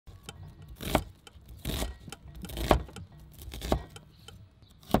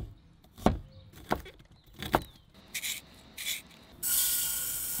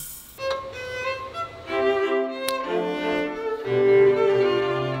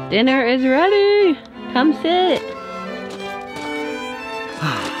Dinner is ready. Come sit.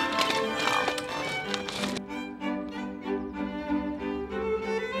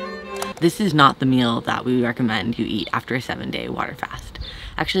 This is not the meal that we recommend you eat after a 7-day water fast.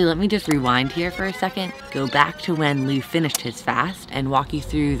 Actually, let me just rewind here for a second, go back to when Lou finished his fast and walk you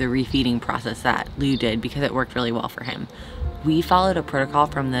through the refeeding process that Lou did because it worked really well for him. We followed a protocol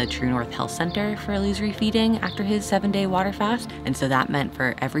from the True North Health Center for Lou's refeeding after his 7-day water fast. And so that meant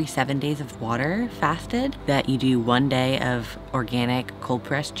for every 7 days of water fasted that you do 1 day of organic cold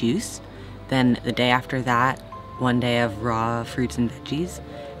pressed juice. Then the day after that, 1 day of raw fruits and veggies.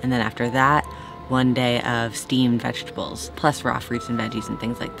 And then after that, 1 day of steamed vegetables, plus raw fruits and veggies and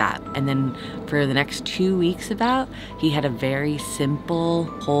things like that. And then for the next 2 weeks he had a very simple,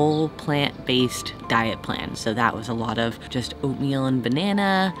 whole plant-based diet plan. So that was a lot of just oatmeal and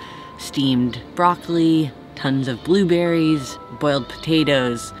banana, steamed broccoli, tons of blueberries, boiled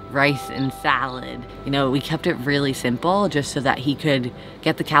potatoes, rice and salad. You know, we kept it really simple just so that he could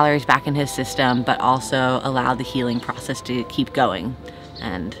get the calories back in his system, but also allow the healing process to keep going.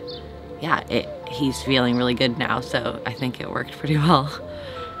 And yeah, he's feeling really good now, so I think it worked pretty well.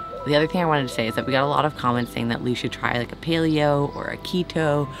 The other thing I wanted to say is that we got a lot of comments saying that Lou should try like a paleo or a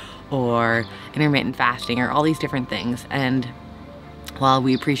keto or intermittent fasting or all these different things. And while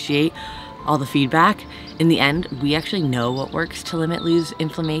we appreciate all the feedback, in the end, we actually know what works to limit Lou's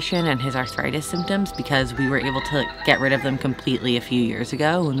inflammation and his arthritis symptoms because we were able to get rid of them completely a few years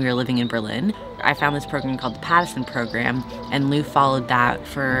ago when we were living in Berlin. I found this program called the Paddison program, and Lou followed that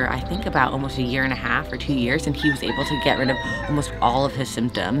for I think about almost 1.5 years or 2 years, and he was able to get rid of almost all of his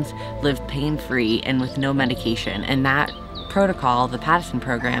symptoms, live pain-free and with no medication. And that protocol, the Paddison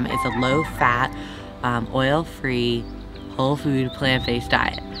program, is a low-fat, oil-free, whole food, plant-based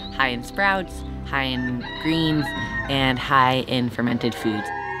diet. High in sprouts, high in greens, and high in fermented foods.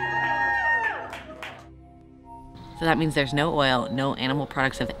 So that means there's no oil, no animal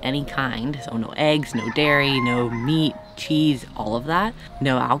products of any kind. So no eggs, no dairy, no meat, cheese, all of that.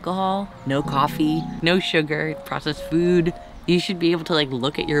 No alcohol, no coffee, no sugar, processed food. You should be able to like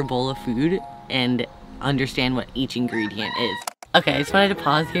look at your bowl of food and understand what each ingredient is. Okay, I just wanted to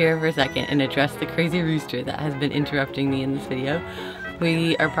pause here for a second and address the crazy rooster that has been interrupting me in this video.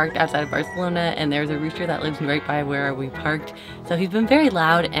 We are parked outside of Barcelona and there's a rooster that lives right by where we parked. So he's been very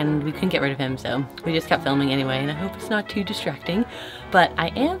loud and we couldn't get rid of him, so we just kept filming anyway, and I hope it's not too distracting. But I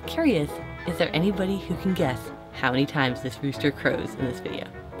am curious, is there anybody who can guess how many times this rooster crows in this video?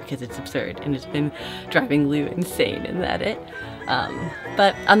 Because it's absurd and it's been driving Lou insane in that it.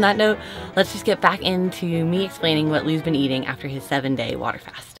 But on that note, let's just get back into me explaining what Lou's been eating after his 7-day water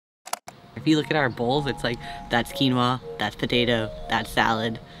fast. If you look at our bowls, it's like, that's quinoa, that's potato, that's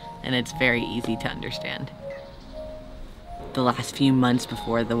salad, and it's very easy to understand. The last few months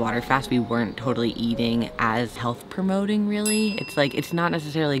before the water fast, we weren't totally eating as health promoting really. It's like, it's not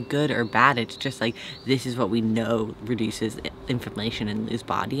necessarily good or bad, it's just like, this is what we know reduces inflammation in Lou's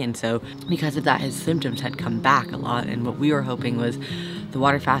body. And so because of that, his symptoms had come back a lot, and what we were hoping was the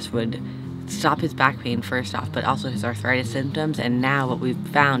water fast would stop his back pain first off, but also his arthritis symptoms. And now what we've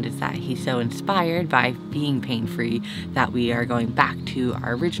found is that he's so inspired by being pain-free that we are going back to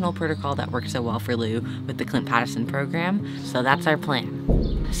our original protocol that worked so well for Lou with the Clint Paddison program. So that's our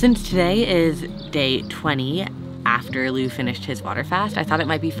plan. Since today is day 20 after Lou finished his water fast, I thought it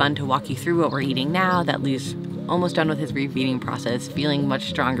might be fun to walk you through what we're eating now that Lou's almost done with his refeeding process, feeling much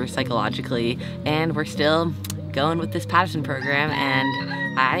stronger psychologically, and we're still going with this Paddison program,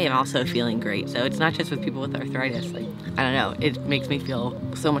 and I am also feeling great. So it's not just with people with arthritis, like, I don't know, it makes me feel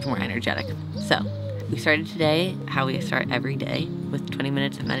so much more energetic. So we started today how we start every day, with 20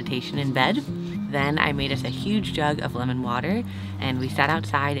 minutes of meditation in bed. Then I made us a huge jug of lemon water and we sat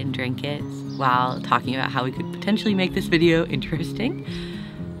outside and drank it while talking about how we could potentially make this video interesting.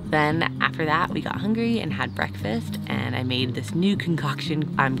 Then after that, we got hungry and had breakfast, and I made this new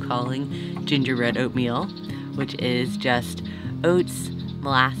concoction I'm calling gingerbread oatmeal, which is just oats,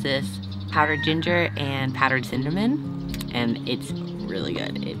 molasses, powdered ginger, and powdered cinnamon, and it's really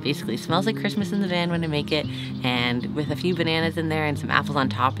good. It basically smells like Christmas in the van when I make it, and with a few bananas in there and some apples on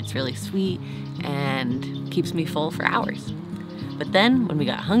top, it's really sweet and keeps me full for hours. But then when we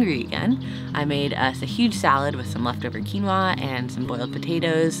got hungry again, I made us a huge salad with some leftover quinoa and some boiled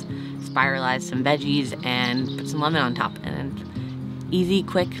potatoes, spiralized some veggies, and put some lemon on top. And easy,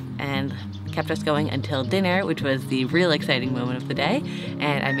 quick, and kept us going until dinner, which was the real exciting moment of the day.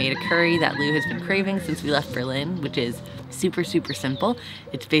 And I made a curry that Lou has been craving since we left Berlin, which is super, super simple.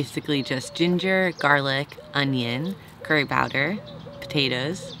 It's basically just ginger, garlic, onion, curry powder,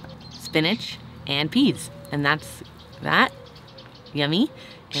 potatoes, spinach, and peas. And that's that. yummy.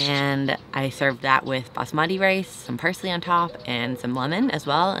 And I served that with basmati rice, some parsley on top, and some lemon as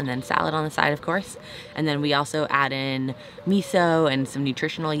well, and then salad on the side, of course. And then we also add in miso and some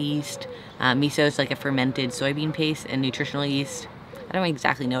nutritional yeast. Miso is like a fermented soybean paste, and nutritional yeast, I don't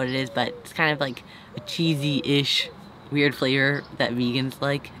exactly know what it is, but it's kind of like a cheesy-ish weird flavor that vegans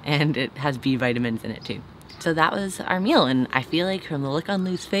like, and it has B vitamins in it too. So that was our meal, and I feel like from the look on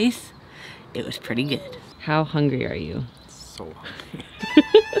Lou's face, it was pretty good. How hungry are you? So hungry.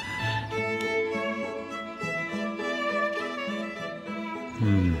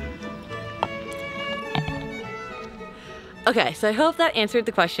 Okay, so I hope that answered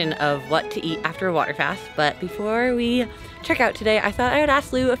the question of what to eat after a water fast, but before we check out today, I thought I would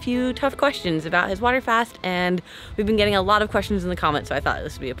ask Lou a few tough questions about his water fast, and we've been getting a lot of questions in the comments, so I thought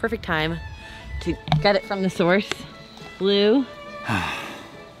this would be a perfect time to get it from the source. Lou.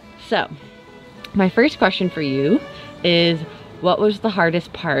 So, my first question for you is, what was the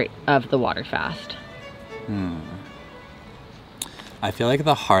hardest part of the water fast? I feel like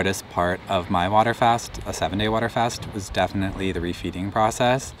the hardest part of my water fast, a 7-day water fast, was definitely the refeeding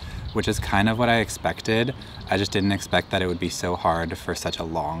process, which is kind of what I expected. I just didn't expect that it would be so hard for such a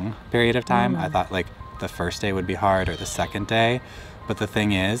long period of time. I thought like the first day would be hard or the second day. But the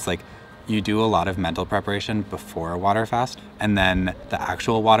thing is, like, you do a lot of mental preparation before a water fast, and then the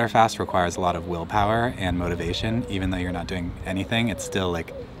actual water fast requires a lot of willpower and motivation. Even though you're not doing anything, it's still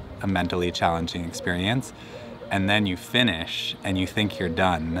like a mentally challenging experience. And then you finish and you think you're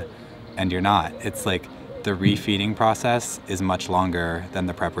done, and you're not. It's like the refeeding process is much longer than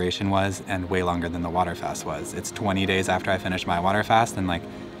the preparation was, and way longer than the water fast was. It's 20 days after I finished my water fast, and like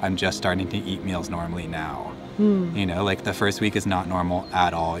I'm just starting to eat meals normally now. You know, like the first week is not normal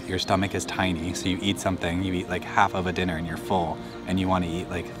at all. Your stomach is tiny, so you eat something, you eat like half of a dinner and you're full, and you want to eat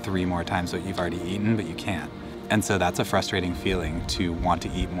like 3 more times what you've already eaten, but you can't. And so that's a frustrating feeling, to want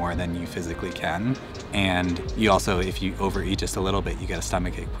to eat more than you physically can. And you also, if you overeat just a little bit, you get a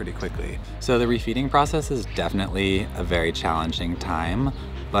stomachache pretty quickly. So the refeeding process is definitely a very challenging time,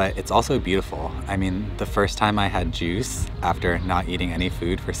 but it's also beautiful. I mean, the first time I had juice after not eating any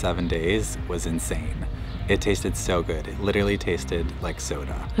food for 7 days was insane. It tasted so good. It literally tasted like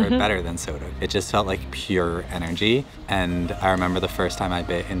soda, or better than soda. It just felt like pure energy. And I remember the first time I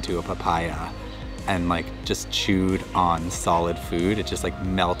bit into a papaya and like just chewed on solid food, it just like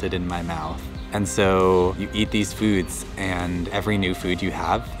melted in my mouth. And so you eat these foods, and every new food you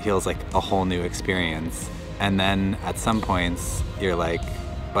have feels like a whole new experience. And then at some points you're like,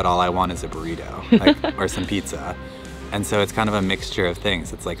 but all I want is a burrito, like, or some pizza. And so it's kind of a mixture of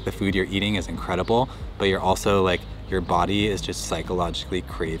things. It's like the food you're eating is incredible, but you're also like, your body is just psychologically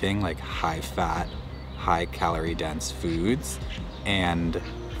craving like high fat, high calorie dense foods. And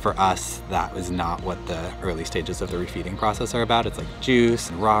for us, that was not what the early stages of the refeeding process are about. It's like juice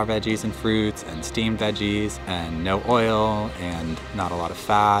and raw veggies and fruits and steamed veggies and no oil and not a lot of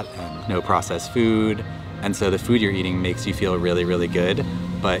fat and no processed food. And so the food you're eating makes you feel really, really good,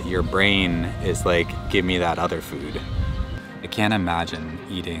 but your brain is like, give me that other food. I can't imagine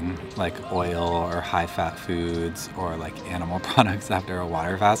eating like oil or high fat foods or like animal products after a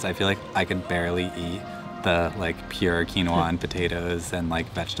water fast. I feel like I could barely eat the like pure quinoa and potatoes and like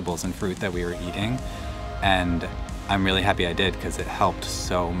vegetables and fruit that we were eating. And I'm really happy I did, because it helped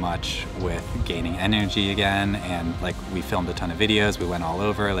so much with gaining energy again. And like, we filmed a ton of videos, we went all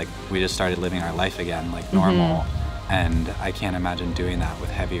over, like we just started living our life again like normal. And I can't imagine doing that with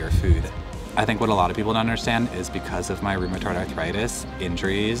heavier food. I think what a lot of people don't understand is, because of my rheumatoid arthritis,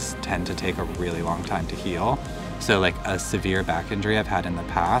 injuries tend to take a really long time to heal. So like a severe back injury I've had in the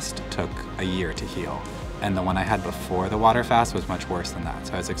past took a year to heal. And the one I had before the water fast was much worse than that.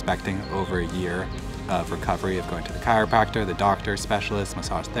 So I was expecting over a year of recovery, of going to the chiropractor, the doctor, specialists,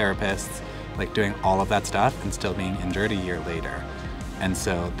 massage therapists, like doing all of that stuff, and still being injured a year later. And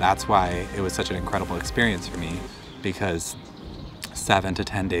so that's why it was such an incredible experience for me, because 7 to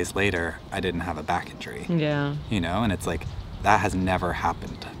 10 days later, I didn't have a back injury. Yeah. You know, and it's like, that has never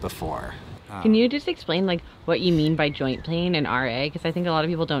happened before. Can you just explain like what you mean by joint pain and RA? Because I think a lot of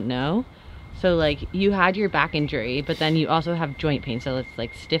people don't know. So like, you had your back injury, but then you also have joint pain. So it's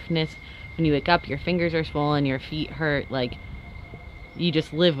like stiffness. When you wake up, your fingers are swollen, your feet hurt. Like, you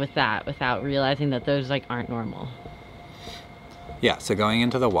just live with that without realizing that those like aren't normal. Yeah, so going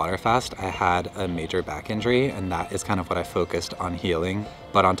into the water fast, I had a major back injury, and that is kind of what I focused on healing.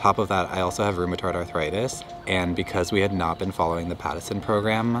 But on top of that, I also have rheumatoid arthritis. And because we had not been following the Paddison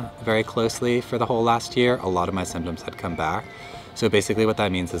program very closely for the whole last year, a lot of my symptoms had come back. So basically what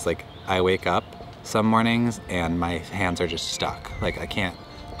that means is like, I wake up some mornings and my hands are just stuck. Like, I can't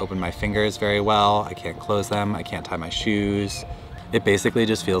open my fingers very well, I can't close them, I can't tie my shoes. It basically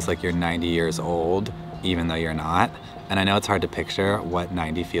just feels like you're 90 years old, even though you're not. And I know it's hard to picture what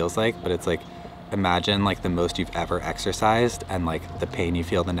 90 feels like, but it's like, imagine like the most you've ever exercised and like the pain you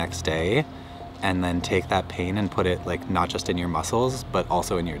feel the next day, and then take that pain and put it like not just in your muscles, but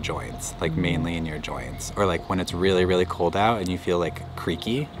also in your joints, like mainly in your joints. Or like when it's really, really cold out and you feel like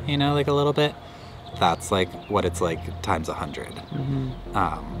creaky, you know, like a little bit, that's like what it's like times 100.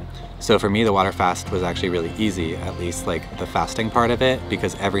 So for me, the water fast was actually really easy, at least like the fasting part of it,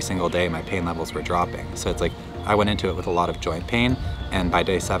 because every single day my pain levels were dropping. So it's like, I went into it with a lot of joint pain, and by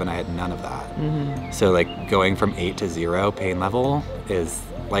day 7 I had none of that. So like going from 8 to 0 pain level is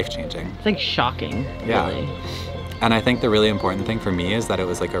life-changing. It's like shocking, yeah. Really. And I think the really important thing for me is that it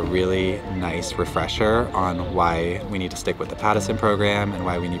was like a really nice refresher on why we need to stick with the Paddison program and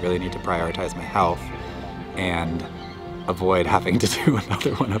why we really need to prioritize my health and avoid having to do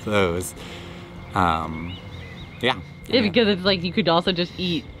another one of those. Yeah, because it's like you could also just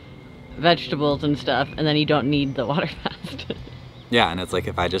eat vegetables and stuff, and then you don't need the water fast. Yeah, and it's like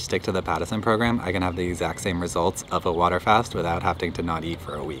if I just stick to the Paddison program, I can have the exact same results of a water fast without having to not eat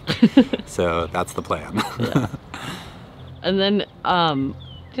for a week. So that's the plan. Yeah. And then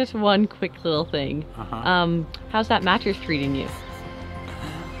just one quick little thing. How's that mattress treating you?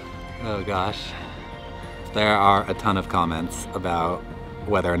 Oh gosh. There are a ton of comments about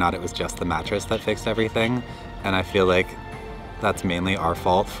whether or not it was just the mattress that fixed everything. And I feel like that's mainly our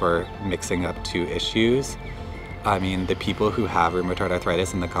fault for mixing up two issues. I mean, the people who have rheumatoid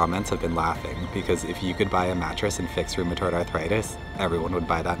arthritis in the comments have been laughing, because if you could buy a mattress and fix rheumatoid arthritis, everyone would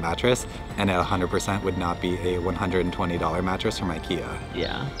buy that mattress, and it 100% would not be a $120 mattress from IKEA.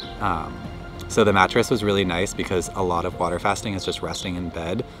 Yeah. So the mattress was really nice because a lot of water fasting is just resting in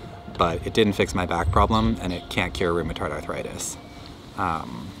bed, but it didn't fix my back problem, and it can't cure rheumatoid arthritis.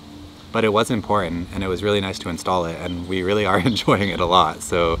 But it was important, and it was really nice to install it, and we really are enjoying it a lot.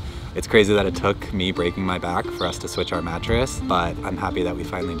 So it's crazy that it took me breaking my back for us to switch our mattress, but I'm happy that we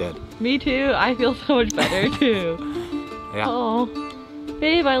finally did. Me too. I feel so much better too. Yeah. Oh,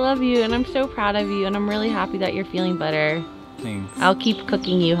 babe, I love you, and I'm so proud of you, and I'm really happy that you're feeling better. Thanks. I'll keep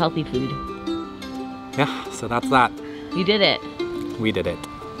cooking you healthy food. Yeah, so that's that. You did it. We did it.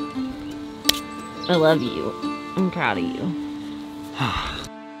 I love you. I'm proud of you.